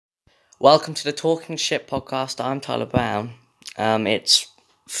Welcome to the Talking Shit podcast. I'm Tyler Browne. It's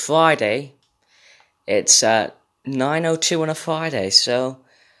Friday. It's 9:02 on a Friday, so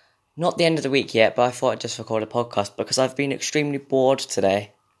not the end of the week yet, but I thought I'd just record a podcast because I've been extremely bored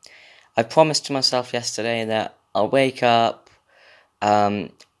today. I promised to myself yesterday that I'll wake up,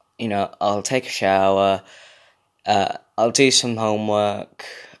 I'll take a shower, I'll do some homework,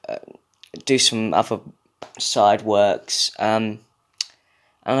 do some other side works,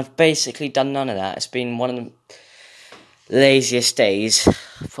 and I've basically done none of that. It's been one of the laziest days,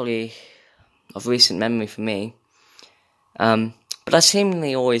 probably of recent memory for me. But I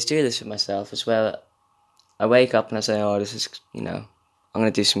seemingly always do this with myself, as well. I wake up and I say, this is, I'm going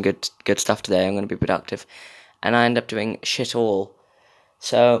to do some good stuff today, I'm going to be productive. And I end up doing shit all.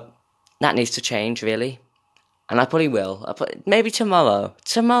 So, that needs to change, really. And I probably will. Maybe tomorrow.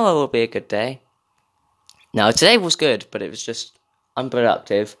 Tomorrow will be a good day. No, today was good, but it was just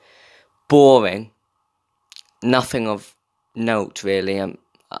unproductive, boring, nothing of note, really.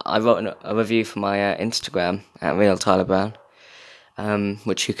 I wrote a review for my Instagram at Real Tyler Browne,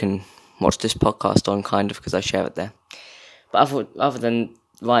 which you can watch this podcast on, kind of, because I share it there. But other than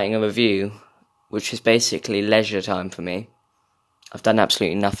writing a review, which is basically leisure time for me, I've done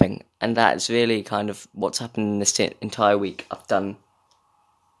absolutely nothing. And that's really kind of what's happened in this entire week. I've done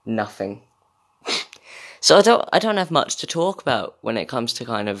nothing. So I don't have much to talk about when it comes to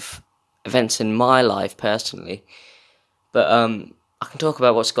kind of events in my life personally, but I can talk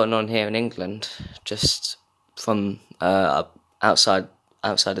about what's going on here in England, just from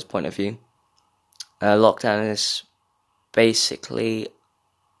outsider's point of view. Lockdown is basically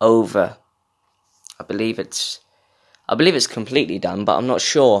over. I believe it's completely done, but I'm not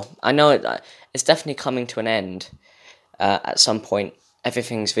sure. I know it's definitely coming to an end at some point.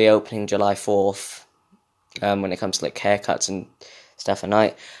 Everything's reopening July 4th. When it comes to like haircuts and stuff, and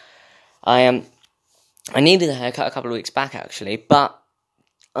I needed a haircut a couple of weeks back actually, but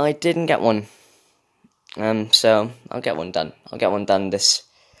I didn't get one. So I'll get one done. I'll get one done this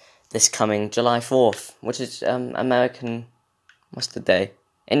coming July 4th, which is American. What's the day?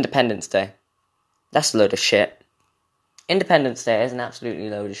 Independence Day. That's a load of shit. Independence Day is an absolutely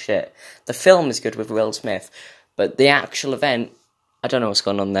load of shit. The film is good with Will Smith, but the actual event, I don't know what's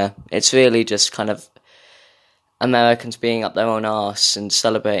going on there. It's really just kind of Americans being up their own arse and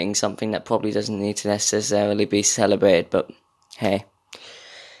celebrating something that probably doesn't need to necessarily be celebrated, but hey,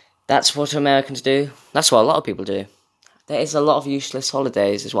 that's what Americans do. That's what a lot of people do. There is a lot of useless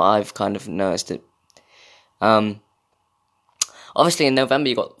holidays, is what I've kind of noticed. Obviously in November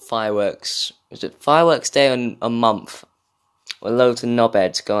you got fireworks. Is it Fireworks Day on a month, where loads of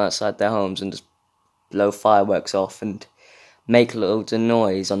knobheads go outside their homes and just blow fireworks off and make loads of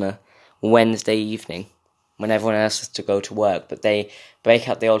noise on a Wednesday evening, when everyone else has to go to work, but they break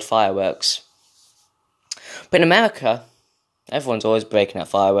out the old fireworks. But in America, everyone's always breaking out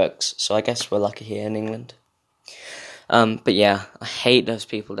fireworks, so I guess we're lucky here in England. But yeah, I hate those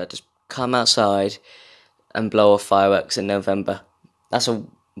people that just come outside and blow off fireworks in November. That's a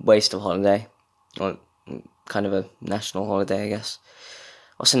waste of holiday, or kind of a national holiday, I guess.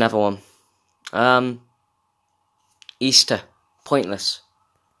 What's another one? Easter. Pointless.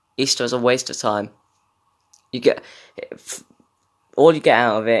 Easter is a waste of time. All you get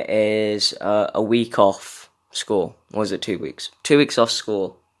out of it is a week off school. Or is it 2 weeks? 2 weeks off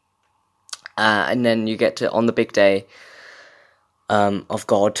school. And then you get to, on the big day of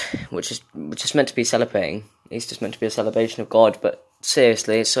God, which is meant to be celebrating. Easter's meant to be a celebration of God, but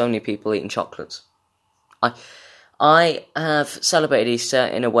seriously, it's only people eating chocolates. I have celebrated Easter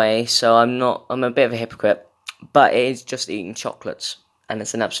in a way, so I'm a bit of a hypocrite, but it is just eating chocolates, and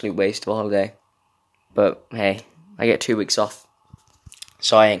it's an absolute waste of a holiday. But hey, I get 2 weeks off,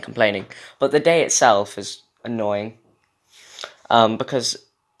 so I ain't complaining. But the day itself is annoying, because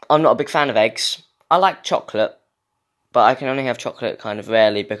I'm not a big fan of eggs. I like chocolate, but I can only have chocolate kind of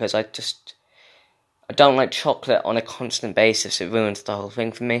rarely, because I don't like chocolate on a constant basis. It ruins the whole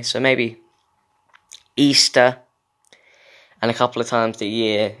thing for me. So maybe Easter and a couple of times a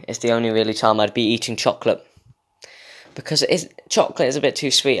year is the only really time I'd be eating chocolate. Because chocolate is a bit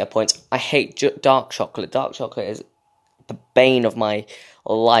too sweet at points. I hate dark chocolate. Dark chocolate is the bane of my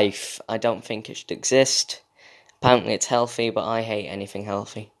life. I don't think it should exist. Apparently it's healthy, but I hate anything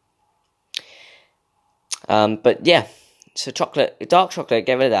healthy. But yeah, so dark chocolate,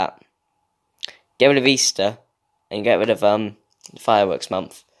 get rid of that. Get rid of Easter, and get rid of fireworks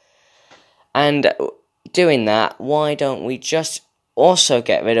month. And doing that, why don't we just also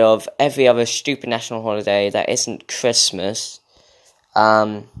get rid of every other stupid national holiday that isn't Christmas,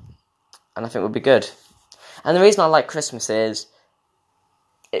 and I think would be good. And the reason I like Christmas is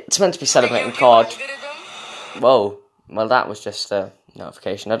it's meant to be celebrating God. Whoa, well that was just a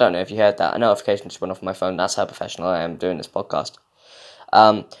notification. I don't know if you heard that. A notification just went off my phone. That's how professional I am doing this podcast.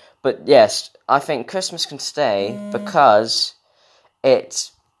 But yes, I think Christmas can stay because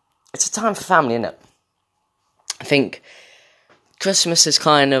it's a time for family, isn't it? I think Christmas is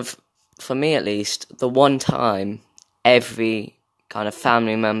kind of, for me at least, the one time every kind of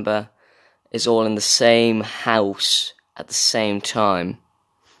family member is all in the same house at the same time,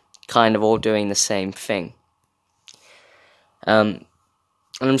 kind of all doing the same thing. And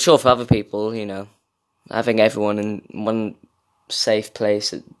I'm sure for other people, having everyone in one safe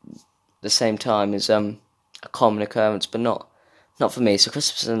place at the same time is a common occurrence, but not for me. So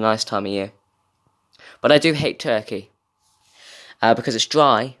Christmas is a nice time of year. But I do hate turkey because it's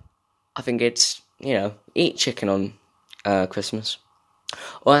dry. I think it's, eat chicken on Christmas.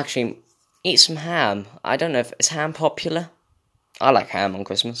 Or actually, eat some ham. I don't know if is ham popular. I like ham on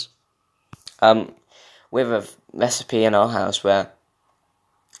Christmas. We have a recipe in our house where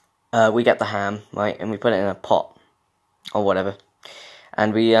we get the ham, right, and we put it in a pot or whatever,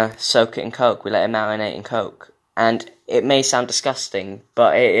 and we soak it in Coke. We let it marinate in Coke, and it may sound disgusting,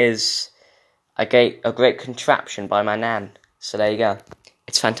 but it is a great contraption by my nan. So there you go.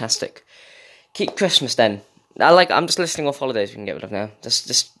 It's fantastic. Keep Christmas then. I'm just listing off holidays we can get rid of now.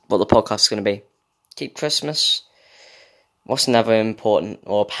 That's what the podcast is going to be. Keep Christmas. What's another important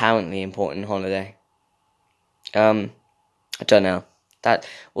or apparently important holiday? I don't know. That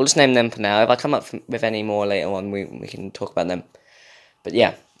we'll just name them for now. If I come up with any more later on, we can talk about them. But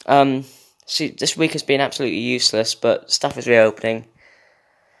yeah, see, this week has been absolutely useless, but stuff is reopening.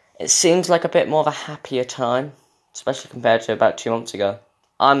 It seems like a bit more of a happier time, especially compared to about 2 months ago.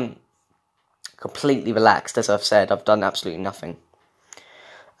 I'm completely relaxed, as I've said. I've done absolutely nothing,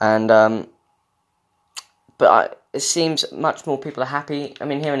 and it seems much more people are happy. I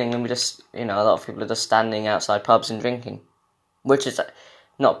mean, here in England, a lot of people are just standing outside pubs and drinking, which is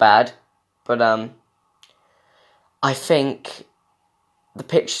not bad, but I think the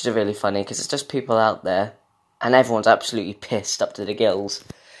pictures are really funny because it's just people out there, and everyone's absolutely pissed up to the gills,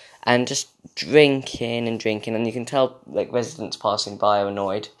 and just drinking, and you can tell residents passing by are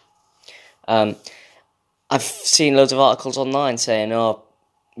annoyed. I've seen loads of articles online saying,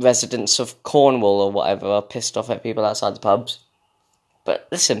 residents of Cornwall or whatever are pissed off at people outside the pubs. But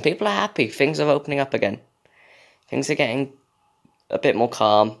listen, people are happy. Things are opening up again. Things are getting a bit more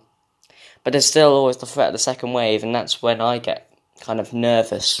calm. But there's still always the threat of the second wave, and that's when I get kind of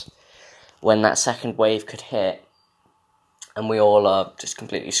nervous when that second wave could hit and we all are just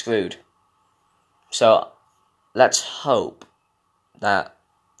completely screwed. So let's hope that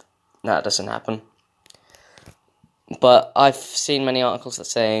doesn't happen. But I've seen many articles that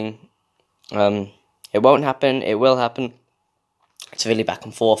saying it won't happen, it will happen. It's really back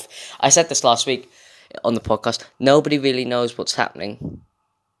and forth. I said this last week on the podcast. Nobody really knows what's happening.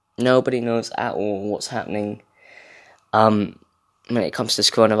 Nobody knows at all what's happening when it comes to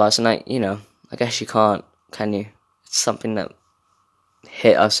this coronavirus. And I guess you can't, can you? It's something that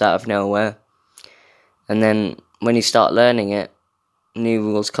hit us out of nowhere. And then when you start learning it, new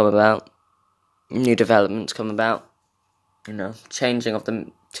rules come about, new developments come about. Changing of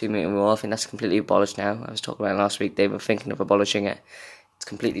the 2-metre rule, I think that's completely abolished now. I was talking about it last week, they were thinking of abolishing it. It's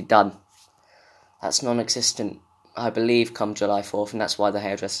completely done. That's non-existent, I believe, come July 4th, and that's why the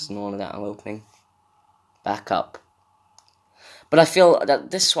hairdressers and all of that are opening back up. But I feel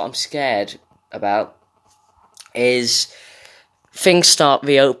that this is what I'm scared about, is things start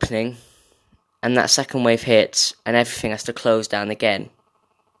reopening, and that second wave hits, and everything has to close down again.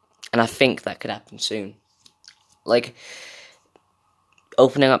 And I think that could happen soon.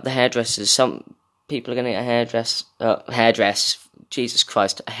 Opening up the hairdressers, some people are going to get a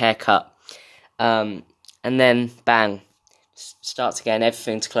haircut, and then bang, starts again,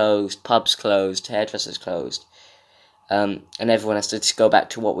 everything's closed, pubs closed, hairdressers closed, and everyone has to just go back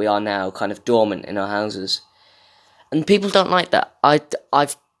to what we are now, kind of dormant in our houses. And people don't like that.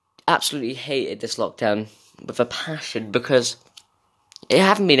 I've absolutely hated this lockdown with a passion, because you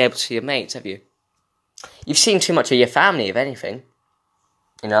haven't been able to see your mates, have you? You've seen too much of your family, if anything.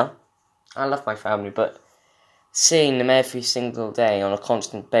 I love my family, but seeing them every single day on a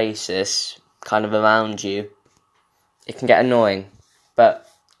constant basis, kind of around you, it can get annoying. But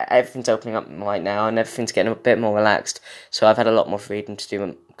everything's opening up right now, and everything's getting a bit more relaxed, so I've had a lot more freedom to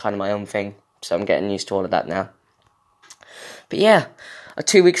do kind of my own thing, so I'm getting used to all of that now. But yeah,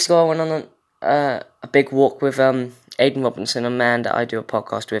 2 weeks ago I went on a big walk with Aidan Robinson, a man that I do a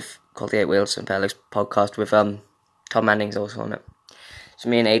podcast with called the 8 Wheels and Pearlix podcast with Tom Manning's also on it. So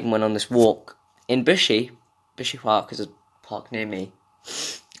me and Aidan went on this walk in Bushy Park is a park near me,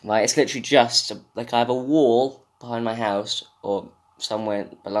 Right, it's literally just, like, I have a wall behind my house, or somewhere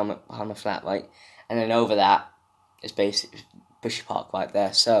behind my flat, right? And then over that is basically Bushy Park right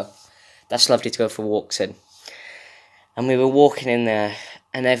there, so that's lovely to go for walks in. And we were walking in there,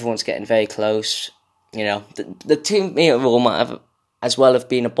 and everyone's getting very close. You know, the 2 metre rule might have as well have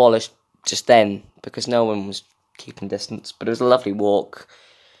been abolished just then, because no one was keeping distance, but it was a lovely walk.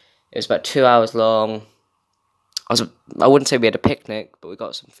 It was about 2 hours long. I wouldn't say we had a picnic, but we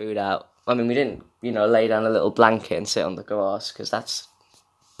got some food out. I mean, we didn't, lay down a little blanket and sit on the grass, because that's,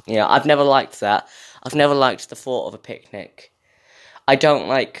 I've never liked that. I've never liked the thought of a picnic. I don't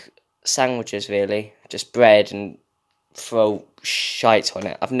like sandwiches, really. Just bread and throw shite on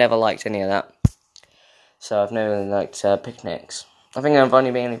it. I've never liked any of that. So I've never really liked picnics. I think I've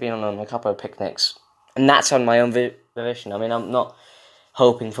only been on a couple of picnics. And that's on my own volition. I mean, I'm not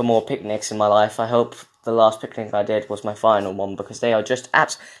hoping for more picnics in my life. I hope the last picnic I did was my final one, because they are just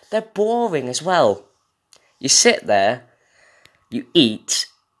they're boring as well. You sit there, you eat,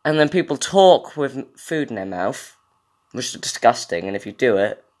 and then people talk with food in their mouth, which is disgusting, and if you do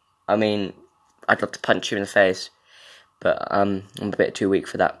it, I mean, I'd love to punch you in the face, but I'm a bit too weak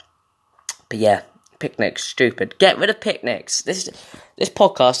for that. But yeah, picnics, stupid. Get rid of picnics. This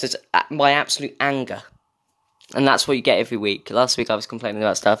podcast is my absolute anger. And that's what you get every week. Last week I was complaining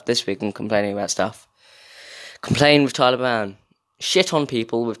about stuff. This week I'm complaining about stuff. Complain with Tyler Browne. Shit on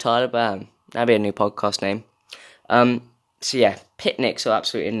people with Tyler Browne. That'd be a new podcast name. So yeah, picnics are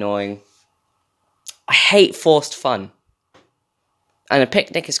absolutely annoying. I hate forced fun. And a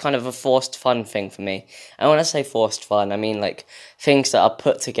picnic is kind of a forced fun thing for me. And when I say forced fun, I mean like things that are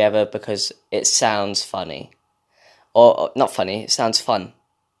put together because it sounds funny. Or not funny, it sounds fun.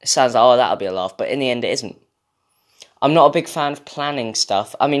 It sounds like, oh, that'll be a laugh, but in the end it isn't. I'm not a big fan of planning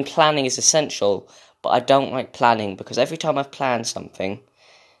stuff. I mean, planning is essential, but I don't like planning because every time I've planned something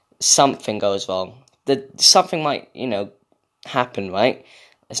goes wrong. Something might, happen, right?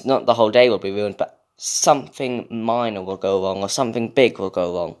 It's not the whole day will be ruined, but something minor will go wrong or something big will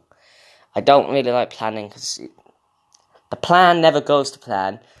go wrong. I don't really like planning because the plan never goes to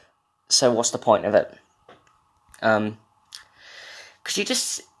plan, so what's the point of it?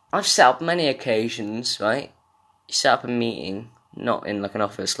 Because I've set up many occasions, right? You set up a meeting, not in like an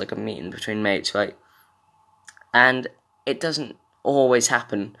office, like a meeting between mates, right? And it doesn't always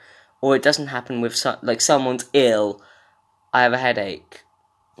happen, or it doesn't happen with someone's ill. I have a headache.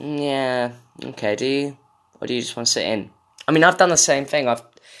 Yeah, okay. Do you, or do you just want to sit in? I mean, I've done the same thing.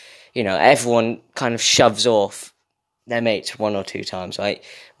 Everyone kind of shoves off their mates 1 or 2 times, right?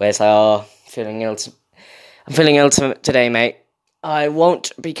 Where it's like, oh, I'm feeling ill today, mate. I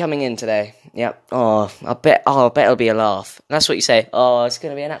won't be coming in today. Yep. Oh, I bet it'll be a laugh. And that's what you say. Oh, it's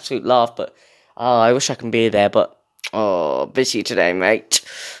going to be an absolute laugh, but I wish I can be there, but busy today, mate.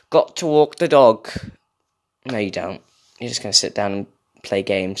 Got to walk the dog. No, you don't. You're just going to sit down and play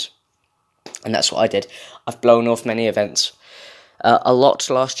games. And that's what I did. I've blown off many events. A lot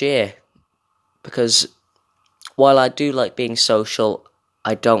last year. Because while I do like being social,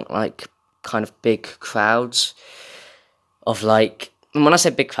 I don't like kind of big crowds. And when I say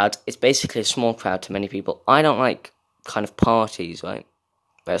big crowd, it's basically a small crowd to many people. I don't like kind of parties, right?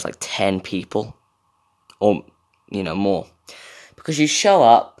 Where it's like 10 people or, more. Because you show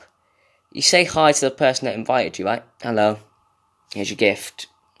up, you say hi to the person that invited you, right? Hello, here's your gift,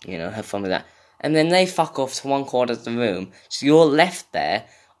 have fun with that. And then they fuck off to one corner of the room. So you're left there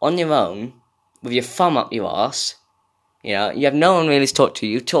on your own with your thumb up your arse. You have no one really to talk to.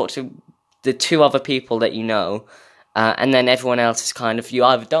 You talk to the 2 other people that you know. And then everyone else is kind of, you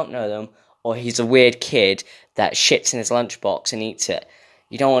either don't know them, or he's a weird kid that shits in his lunchbox and eats it.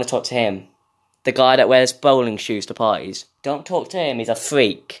 You don't want to talk to him. The guy that wears bowling shoes to parties. Don't talk to him, he's a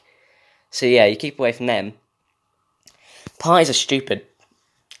freak. So yeah, you keep away from them. Parties are stupid.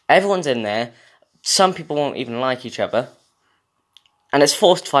 Everyone's in there. Some people won't even like each other. And it's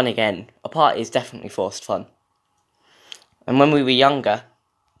forced fun again. A party is definitely forced fun. And when we were younger,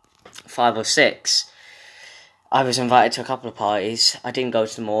 5 or 6... I was invited to a couple of parties. I didn't go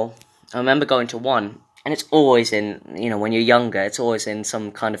to them all. I remember going to one, and it's always in, when you're younger, it's always in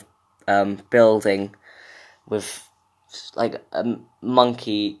some kind of building with, like, a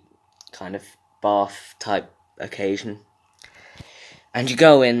monkey kind of bath type occasion. And you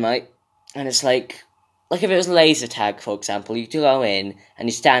go in, right, and it's like if it was laser tag, for example, you go in, and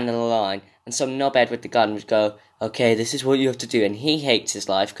you stand in the line, and some knobhead with the gun would go, okay, this is what you have to do, and he hates his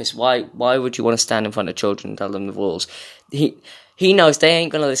life, because why would you want to stand in front of children and tell them the rules? He knows they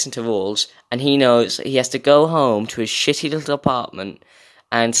ain't going to listen to rules, and he knows he has to go home to his shitty little apartment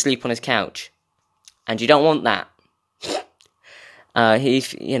and sleep on his couch. And you don't want that.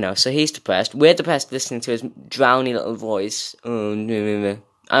 So he's depressed. We're depressed listening to his drowny little voice. Oh, no, no, no.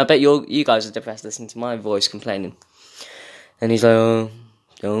 I bet you guys are depressed listening to my voice complaining. And he's like, oh,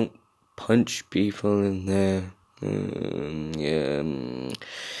 don't punch people in there. Yeah.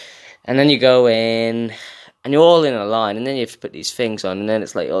 And then you go in, and you're all in a line, and then you have to put these things on, and then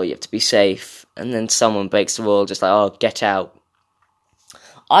it's like, oh, you have to be safe. And then someone breaks the rule, just like, oh, get out.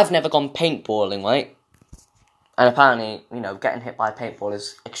 I've never gone paintballing, right? And apparently, getting hit by a paintball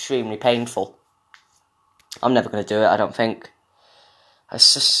is extremely painful. I'm never going to do it, I don't think.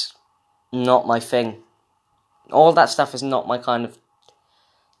 It's just not my thing. All that stuff is not my kind of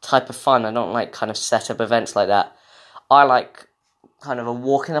type of fun. I don't like kind of set up events like that. I like kind of a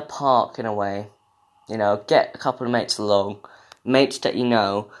walk in the park in a way. Get a couple of mates along. Mates that you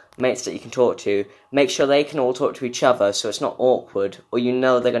know. Mates that you can talk to. Make sure they can all talk to each other so it's not awkward. Or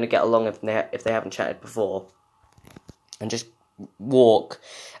they're going to get along if they haven't chatted before. And just walk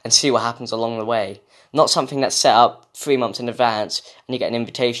and see what happens along the way. Not something that's set up 3 months in advance and you get an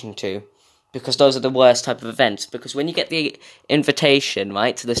invitation to. Because those are the worst type of events. Because when you get the invitation,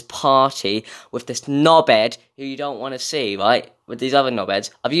 right, to this party with this knobhead who you don't want to see, right, with these other knobheads.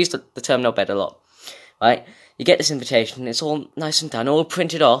 I've used the term knobhead a lot, right? You get this invitation, it's all nice and done, all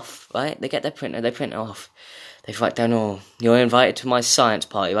printed off, right? They get their printer, they print it off. They write down, oh, you're invited to my science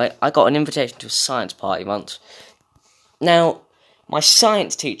party, right? I got an invitation to a science party once. Now, my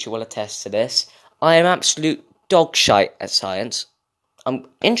science teacher will attest to this. I am absolute dog shite at science. I'm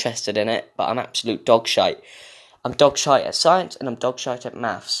interested in it, but I'm absolute dog shite. I'm dog shite at science, and I'm dog shite at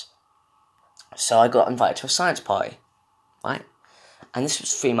maths. So I got invited to a science party, right? And this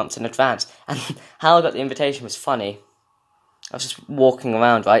was 3 months in advance. And how I got the invitation was funny. I was just walking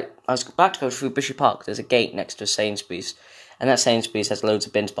around, right? I was about to go through Bushy Park. There's a gate next to a Sainsbury's. And that Sainsbury's has loads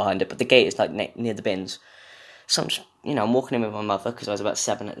of bins behind it, but the gate is like near the bins. So I'm just, I'm walking in with my mother, because I was about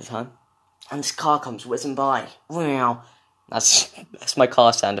 7 at the time. And this car comes whizzing by. Wow. That's my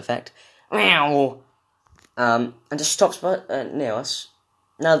car sound effect. Wow. And just stops near us.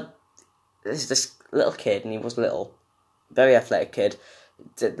 Now, there's this little kid, and he was little. Very athletic kid.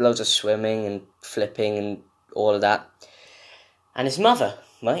 Did loads of swimming and flipping and all of that. And his mother,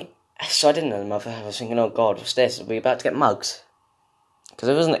 right? So I didn't know the mother. I was thinking, oh God, what's this? Are we about to get mugged? Because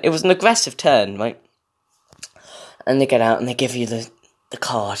it was an aggressive turn, right? And they get out and they give you the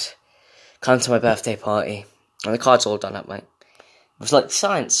card. Come to my birthday party. And the card's all done up, right? It was like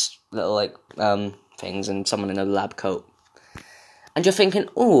science little things and someone in a lab coat. And you're thinking,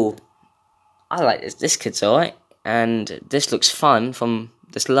 oh, I like this. This kid's alright. And this looks fun from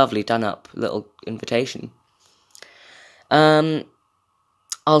this lovely done up little invitation.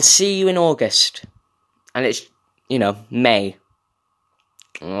 I'll see you in August. And it's, May.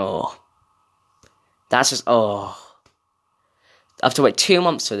 Oh. That's just, I have to wait 2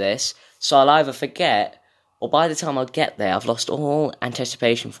 months for this. So I'll either forget, or by the time I get there, I've lost all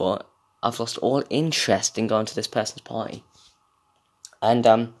anticipation for it. I've lost all interest in going to this person's party. And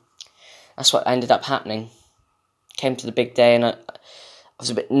that's what ended up happening. Came to the big day, and I was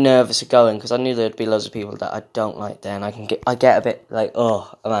a bit nervous of going, because I knew there'd be loads of people that I don't like there, and I get a bit like,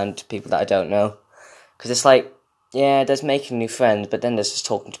 around people that I don't know. Because it's like, yeah, there's making new friends, but then there's just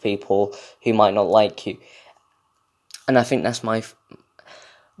talking to people who might not like you. And I think that's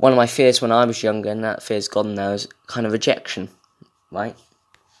one of my fears when I was younger, and that fear's gone now, is kind of rejection, right?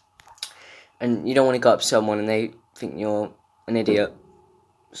 And you don't want to go up to someone and they think you're an idiot.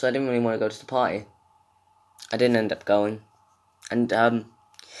 So I didn't really want to go to the party. I didn't end up going. And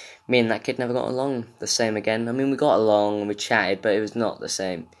me and that kid never got along the same again. I mean, we got along and we chatted, but it was not the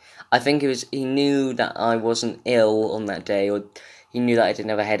same. I think he knew that I wasn't ill on that day, or he knew that I didn't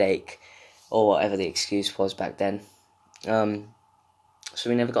have a headache, or whatever the excuse was back then. So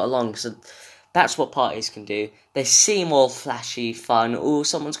we never got along. So that's what parties can do. They seem all flashy, fun. Oh,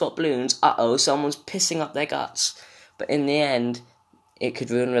 someone's got balloons. Someone's pissing up their guts. But in the end, it could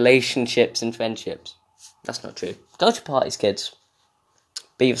ruin relationships and friendships. That's not true. Go to parties, kids.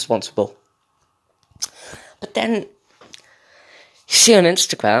 Be responsible. But then, you see on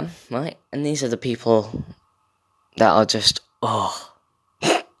Instagram, right? And these are the people that are just,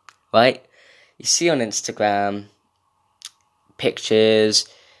 right? You see on Instagram pictures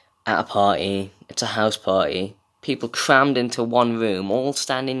at a party. It's a house party. People crammed into one room, all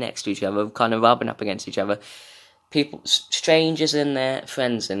standing next to each other, kind of rubbing up against each other. People, strangers in there,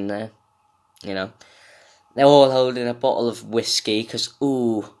 friends in there, They're all holding a bottle of whiskey, because,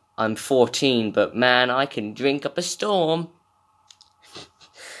 I'm 14, but man, I can drink up a storm.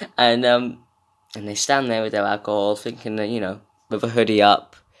 And they stand there with their alcohol, thinking that, with a hoodie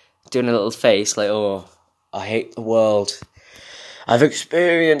up, doing a little face like, I hate the world. I've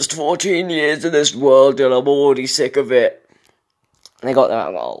experienced 14 years in this world and I'm already sick of it. And they got their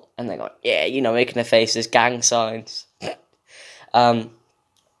alcohol, and they got, yeah, making their faces, gang signs. And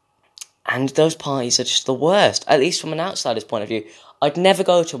those parties are just the worst, at least from an outsider's point of view. I'd never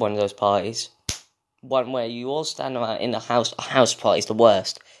go to one of those parties. One where you all stand around in a house party is the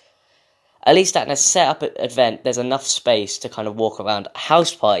worst. At least at a set-up event, there's enough space to kind of walk around. A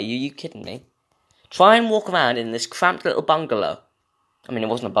house party, you kidding me? Try and walk around in this cramped little bungalow. I mean, it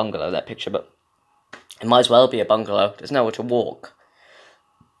wasn't a bungalow, that picture, but it might as well be a bungalow. There's nowhere to walk.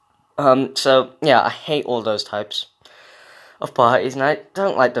 So, yeah, I hate all those types of parties, and I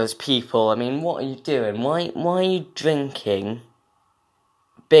don't like those people. I mean, what are you doing? Why are you drinking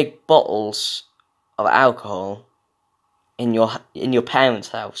big bottles of alcohol in your parents'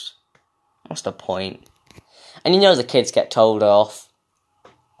 house? What's the point? And the kids get told off.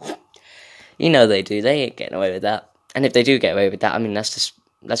 They do. They ain't getting away with that. And if they do get away with that, I mean, let's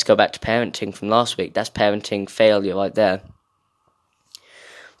go back to parenting from last week. That's parenting failure right there.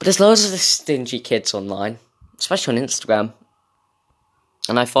 But there's loads of the stingy kids online, especially on Instagram.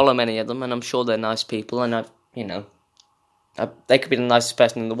 And I follow many of them, and I'm sure they're nice people, and they could be the nicest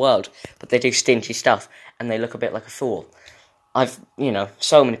person in the world, but they do stingy stuff, and they look a bit like a fool. I've,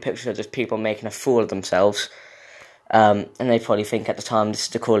 so many pictures of just people making a fool of themselves, and they probably think at the time this is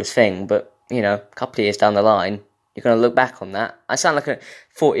the coolest thing, but, a couple of years down the line, you're going to look back on that. I sound like a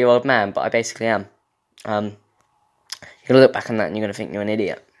 40-year-old man, but I basically am. You're going to look back on that, and you're going to think you're an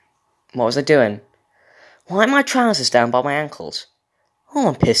idiot. What was I doing? Why are my trousers down by my ankles? Oh,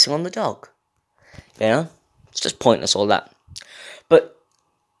 I'm pissing on the dog. It's just pointless, all that. But,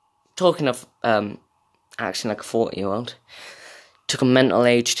 talking of acting like a 40-year-old, took a mental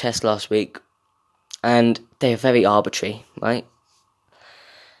age test last week, and they are very arbitrary, right?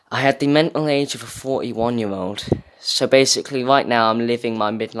 I had the mental age of a 41-year-old, so basically right now I'm living my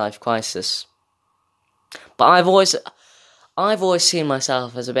midlife crisis. But I've always seen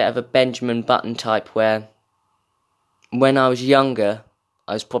myself as a bit of a Benjamin Button type, where when I was younger,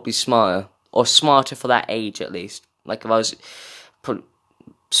 I was probably smarter, or smarter for that age at least. Like, if I was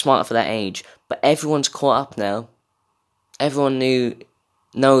smarter for that age, but everyone's caught up now. Everyone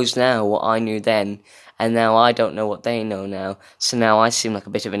knows now what I knew then, and now I don't know what they know now, so now I seem like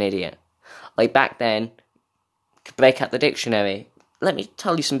a bit of an idiot. Like, back then, could break out the dictionary. Let me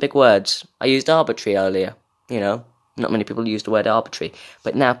tell you some big words. I used arbitrary earlier, Not many people use the word arbitrary,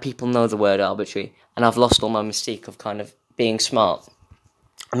 but now people know the word arbitrary, and I've lost all my mystique of kind of being smart.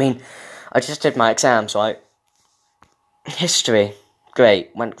 I mean, I just did my exams, right? History,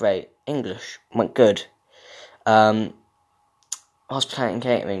 went great. English, went good. Hospitality and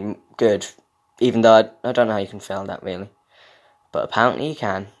catering, good. Even though I don't know how you can fail that, really. But apparently you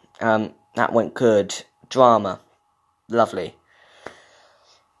can. That went good. Drama, lovely.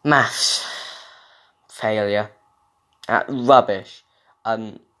 Maths, failure. Rubbish.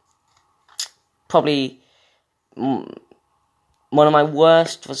 Probably one of my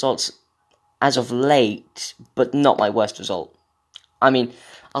worst results as of late, but not my worst result. I mean,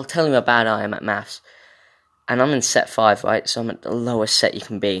 I'll tell you how bad I am at maths. And I'm in set 5, right? So I'm at the lowest set you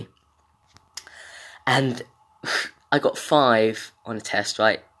can be. And I got 5 on a test,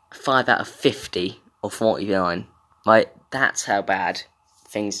 right? 5 out of 50 or 49, right? That's how bad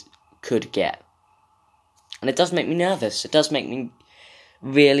things could get. And it does make me nervous. It does make me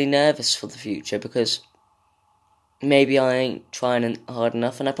really nervous for the future, because maybe I ain't trying hard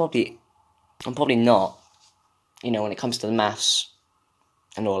enough, and I'm probably not, when it comes to the maths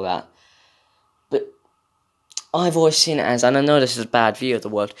and all that. But I've always seen it as, and I know this is a bad view of the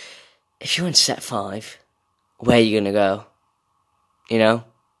world, if you're in set 5, where are you going to go?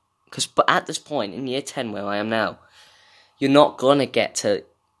 But at this point, in year 10 where I am now, you're not going to get to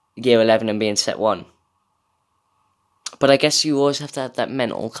year 11 and be in set 1. But I guess you always have to have that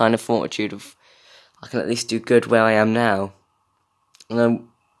mental kind of fortitude of, I can at least do good where I am now. And I'm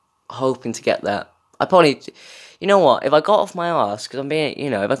hoping to get that. I probably, you know what, if I got off my arse, because I'm being,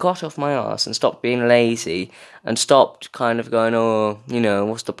 if I got off my arse and stopped being lazy, and stopped kind of going,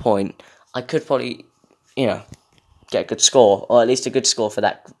 what's the point, I could probably, get a good score, or at least a good score for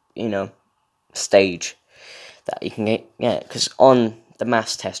that, stage that you can get, because on the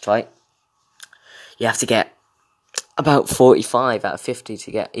maths test, right, you have to get about 45 out of 50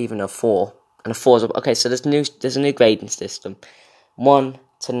 to get even a 4. And a 4 is okay, so there's a new grading system. 1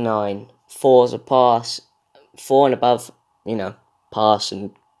 to 9. 4 is a pass. 4 and above, pass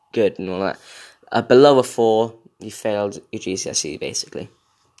and good and all that. Below a 4, you failed your GCSE, basically.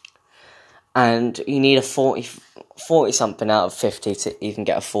 And you need a 40 something out of 50 to even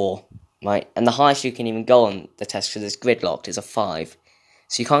get a 4. right? And the highest you can even go on the test, because it's gridlocked, is a 5.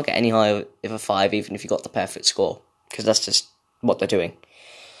 So you can't get any higher of a 5, even if you got the perfect score, because that's just what they're doing.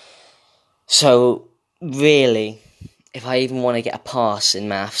 So, really, if I even want to get a pass in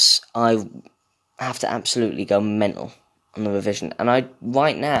maths, I have to absolutely go mental on the revision. And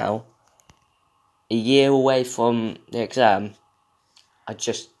right now, a year away from the exam, I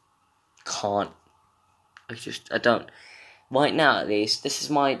just can't. I don't. Right now, at least, this is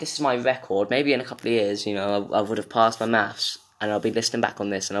my record. Maybe in a couple of years, I would have passed my maths, and I'll be listening back on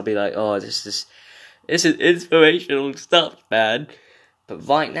this, and I'll be like, oh, this is inspirational stuff, man. But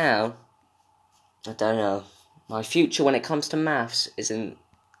right now, I don't know. My future when it comes to maths is in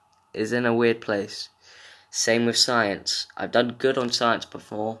a weird place. Same with science. I've done good on science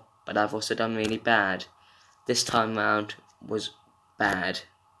before, but I've also done really bad. This time round was bad,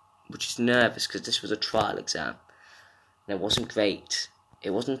 which is nervous because this was a trial exam. And it wasn't great.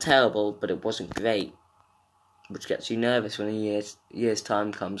 It wasn't terrible, but it wasn't great, which gets you nervous when a year's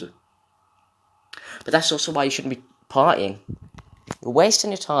time comes. But that's also why you shouldn't be partying. You're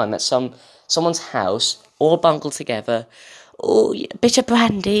wasting your time at someone's house, all bundled together. Oh, yeah, a bit of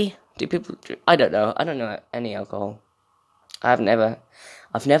brandy. Do people? I don't know. I don't know any alcohol. I've never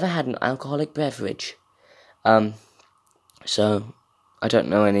had an alcoholic beverage. So I don't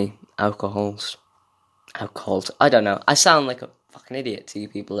know any alcohols. I don't know. I sound like a fucking idiot to you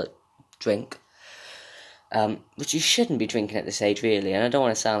people that drink. But you shouldn't be drinking at this age, really. And I don't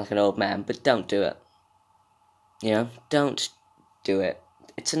want to sound like an old man, but don't do it. Don't do it.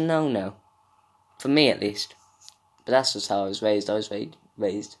 It's a no-no. For me, at least. But that's just how I was raised. I was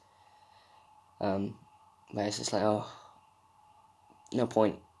raised. Where it's just like, oh, no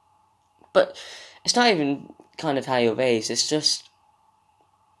point. But it's not even kind of how you're raised. It's just,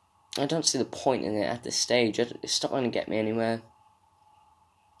 I don't see the point in it at this stage. It's not going to get me anywhere.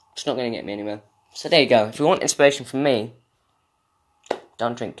 It's not going to get me anywhere. So there you go. If you want inspiration from me,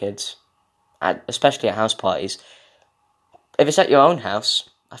 don't drink, kids. Especially at house parties. If it's at your own house,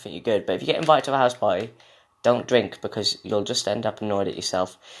 I think you're good. But if you get invited to a house party, don't drink, because you'll just end up annoyed at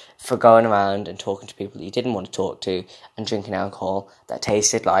yourself for going around and talking to people that you didn't want to talk to and drinking alcohol that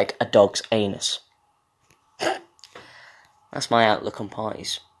tasted like a dog's anus. That's my outlook on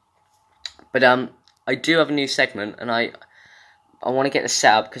parties. But I do have a new segment, and I want to get this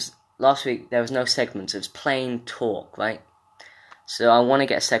set up, because last week there was no segments. It was plain talk, right? So I want to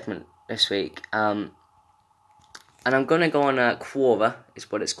get a segment this week. And I'm going to go on Quora,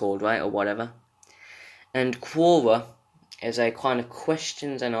 is what it's called, right? Or whatever. And Quora is a kind of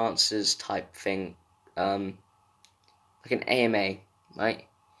questions and answers type thing. Like an AMA, right?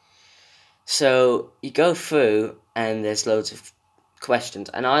 So you go through and there's loads of questions.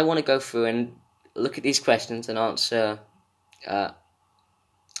 And I want to go through and look at these questions and answer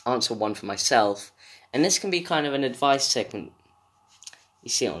one for myself. And this can be kind of an advice segment. You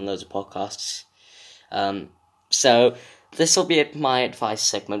see it on loads of podcasts. So this will be my advice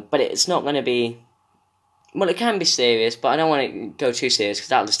segment, but it's not going to be... Well, it can be serious, but I don't want to go too serious, because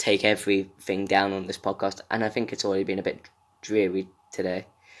that'll just take everything down on this podcast, and I think it's already been a bit dreary today.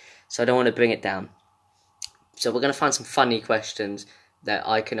 So I don't want to bring it down. So we're going to find some funny questions that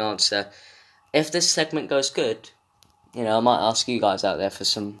I can answer. If this segment goes good, I might ask you guys out there for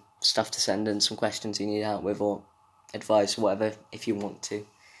some stuff to send in, some questions you need help with, or advice, or whatever, if you want to.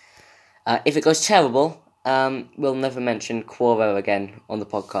 If it goes terrible, we'll never mention Quora again on the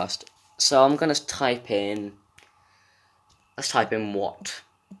podcast. So I'm going to type in... Let's type in what,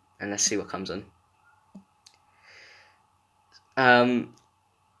 and let's see what comes in.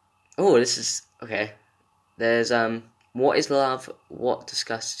 This is... Okay. There's, what is love? What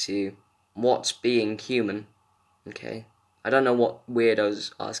disgusts you? What's being human? Okay. I don't know what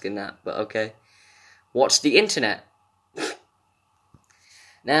weirdo's asking that, but okay. What's the internet?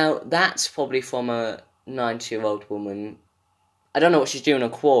 Now, that's probably from a 90-year-old woman. I don't know what she's doing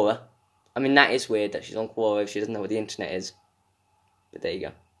on Quora. I mean, that is weird that she's on Quora if she doesn't know what the internet is. But there you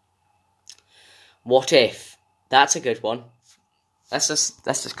go. What if? That's a good one. Let's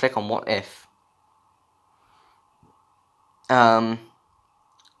just click on what if.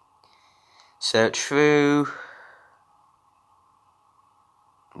 Search through.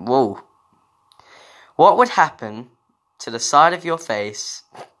 Whoa. What would happen to the side of your face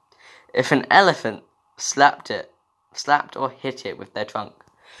if an elephant slapped or hit it with their trunk?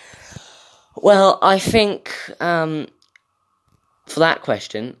 Well, I think, for that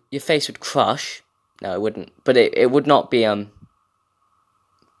question, your face would crush. No, it wouldn't. But it would not be, it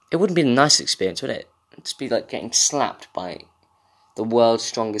wouldn't be a nice experience, would it? It'd just be like getting slapped by the world's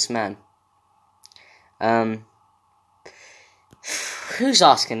strongest man. who's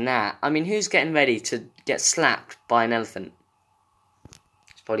asking that? I mean, who's getting ready to get slapped by an elephant?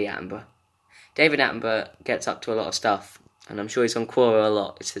 It's probably Attenborough. David Attenborough gets up to a lot of stuff, and I'm sure he's on Quora a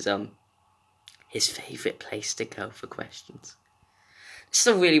lot. It's his favourite place to go for questions. This is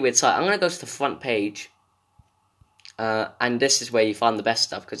a really weird site. I'm going to go to the front page, and this is where you find the best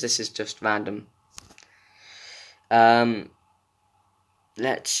stuff, because this is just random.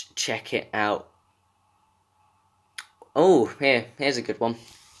 Let's check it out. Oh, here's a good one.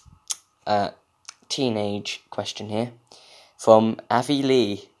 Teenage question here from Avi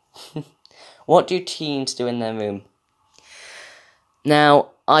Lee. What do teens do in their room? Now,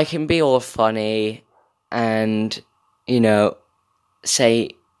 I can be all funny and,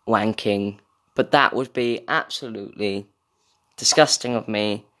 say wanking, but that would be absolutely disgusting of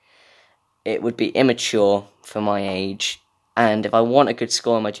me. It would be immature for my age, and if I want a good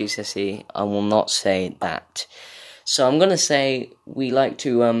score on my GCSE, I will not say that. So I'm going to say we like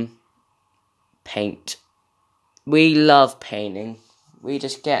to paint. We love painting. We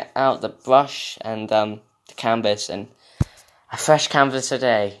just get out the brush and the canvas, and a fresh canvas a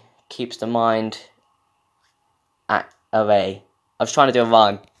day keeps the mind at array. I was trying to do a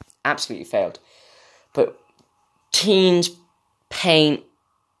rhyme. Absolutely failed. But teens paint.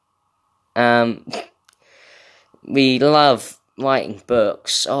 We love writing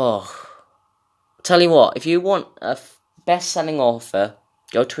books. Oh, tell you what, if you want a best-selling author,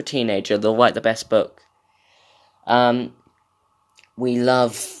 go to a teenager, they'll write the best book. We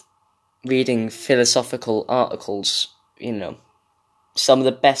love reading philosophical articles, Some of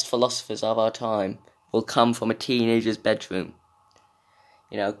the best philosophers of our time will come from a teenager's bedroom.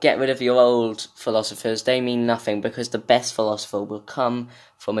 Get rid of your old philosophers, they mean nothing, because the best philosopher will come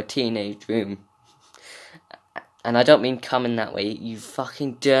from a teenage room. And I don't mean come in that way, you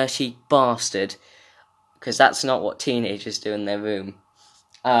fucking dirty bastard, because that's not what teenagers do in their room.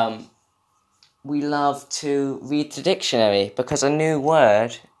 We love to read the dictionary, because a new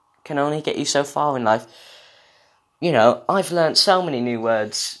word can only get you so far in life. I've learnt so many new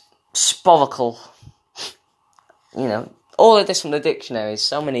words. Sporricle. All of this from the dictionary.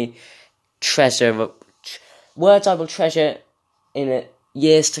 So many words I will treasure in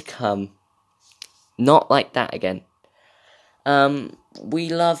years to come. Not like that again. We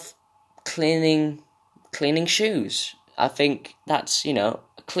love cleaning shoes. I think that's, a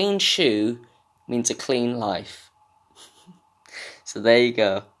clean shoe means a clean life. So there you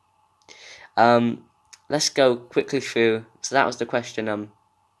go. Let's go quickly through. So that was the question.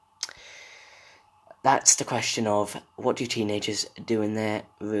 That's the question of what do teenagers do in their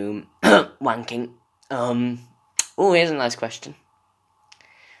room? Wanking. Oh, here's a nice question.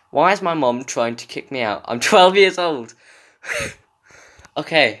 Why is my mom trying to kick me out? I'm 12 years old.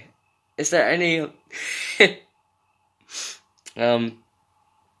 Okay. Is there any... Well,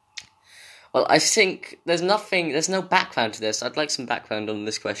 I think there's no background to this. I'd like some background on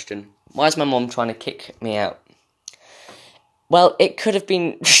this question. Why is my mom trying to kick me out? Well, it could have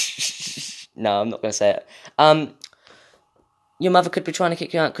been... No, I'm not going to say it. Your mother could be trying to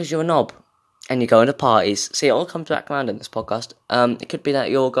kick you out because you're a knob. And you're going to parties. See, it all comes back around in this podcast. It could be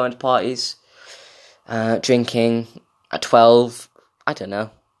that you're going to parties, drinking at 12. I don't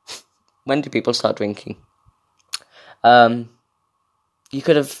know. When do people start drinking? You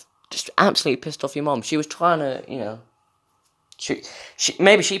could have just absolutely pissed off your mom. She was trying to,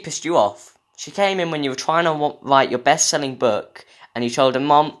 maybe she pissed you off. She came in when you were trying to write your best-selling book, and you told her,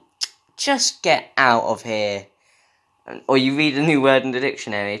 Mom, just get out of here. Or you read a new word in the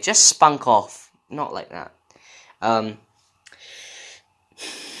dictionary. Just spunk off. Not like that.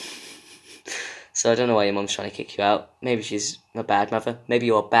 So I don't know why your mum's trying to kick you out. Maybe she's a bad mother. Maybe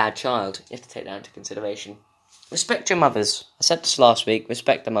you're a bad child. You have to take that into consideration. Respect your mothers. I said this last week.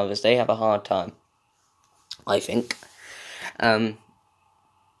 Respect the mothers. They have a hard time, I think. But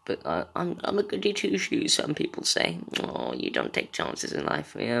I'm a goody two-shoes, some people say. Oh, you don't take chances in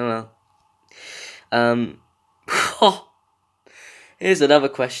life. Yeah, well. Here's another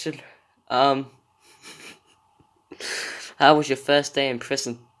question. How was your first day in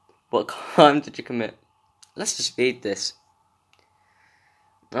prison? What crime did you commit? Let's just read this.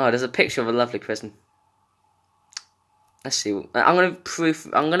 Oh, there's a picture of a lovely prison. Let's see. I'm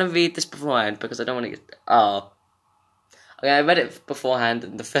gonna read this beforehand because I don't want to get... Oh. Okay, I read it beforehand,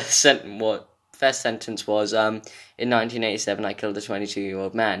 and the first sentence was, in 1987 I killed a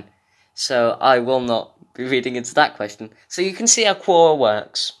 22-year-old man. So I will not be reading into that question. So you can see how Quora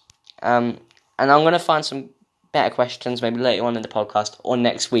works. And I'm going to find some better questions maybe later on in the podcast or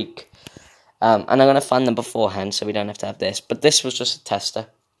next week. And I'm going to find them beforehand so we don't have to have this. But this was just a tester.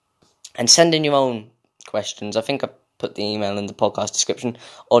 And send in your own questions. I think I put the email in the podcast description,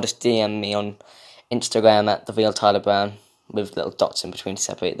 or just DM me on Instagram at @TheRealTylerBrowne with little dots in between to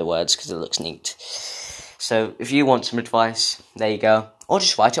separate the words because it looks neat. So if you want some advice, there you go. Or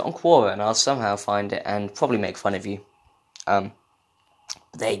just write it on Quora and I'll somehow find it and probably make fun of you.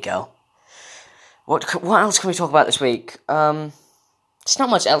 There you go. What else can we talk about this week? There's not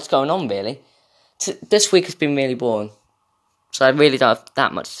much else going on, really. This week has been really boring. So I really don't have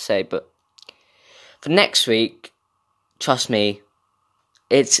that much to say, but for next week, trust me,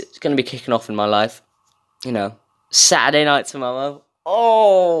 it's going to be kicking off in my life. Saturday night tomorrow.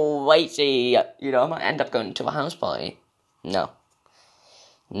 Oh, waity. I might end up going to a house party. No,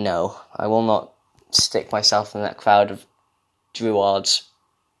 I will not stick myself in that crowd of Drouards.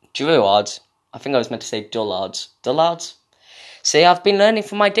 I think I was meant to say dullards. Dullards? See, I've been learning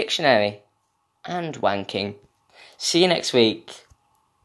from my dictionary. And wanking. See you next week.